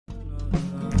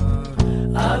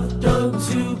I've dug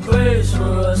 2 graves for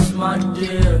us, my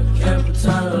dear. Can't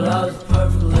pretend that I was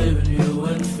perfect, leaving you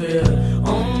in fear.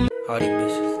 All these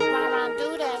bitches. Why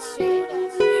do that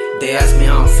shit? They ask me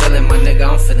how I'm feeling, my nigga,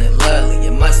 I'm feeling lovely.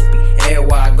 It must be.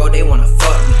 Everywhere I go, they wanna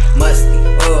fuck me. Musty.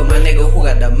 Oh, my nigga, who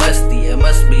got the musty? It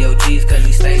must be OGs, cause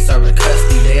he stay serving